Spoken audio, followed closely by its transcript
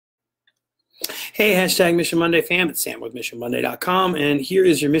Hey, hashtag Mission Monday fam, it's Sam with MissionMonday.com, and here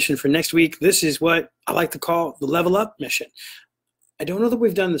is your mission for next week. This is what I like to call the level up mission. I don't know that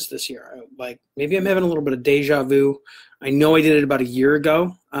we've done this year. Like, maybe I'm having a little bit of deja vu. I know I did it about a year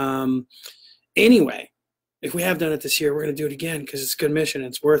ago. Anyway, if we have done it this year, we're going to do it again because it's a good mission and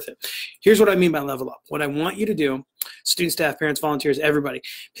it's worth it. Here's what I mean by level up. What I want you to do, students, staff, parents, volunteers, everybody,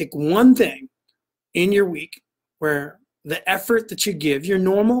 pick one thing in your week where the effort that you give, your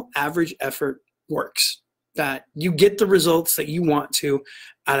normal average effort, works, that you get the results that you want to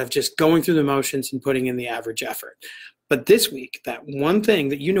out of just going through the motions and putting in the average effort. But this week, that one thing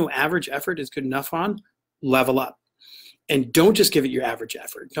that you know average effort is good enough on, level up. And don't just give it your average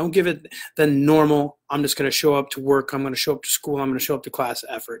effort. Don't give it the normal, I'm just going to show up to work, I'm going to show up to school, I'm going to show up to class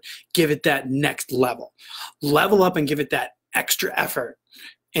effort. Give it that next level. Level up and give it that extra effort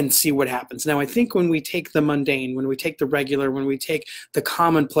and see what happens. Now, I think when we take the mundane, when we take the regular, when we take the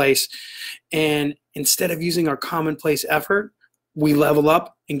commonplace, and instead of using our commonplace effort, we level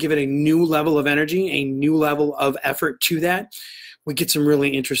up and give it a new level of energy, a new level of effort to that, we get some really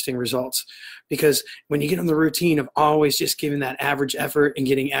interesting results. Because when you get in the routine of always just giving that average effort and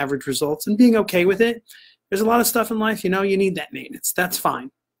getting average results and being okay with it, there's a lot of stuff in life, you know, you need that maintenance. That's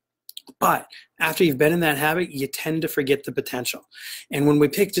fine. But after you've been in that habit, you tend to forget the potential. And when we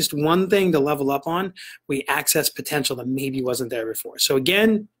pick just one thing to level up on, we access potential that maybe wasn't there before. So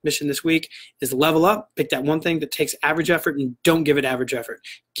again, mission this week is level up. Pick that one thing that takes average effort and don't give it average effort.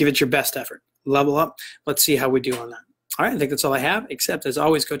 Give it your best effort. Level up. Let's see how we do on that. All right, I think that's all I have, except as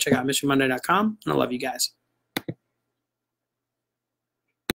always, go check out missionmonday.com, and I love you guys.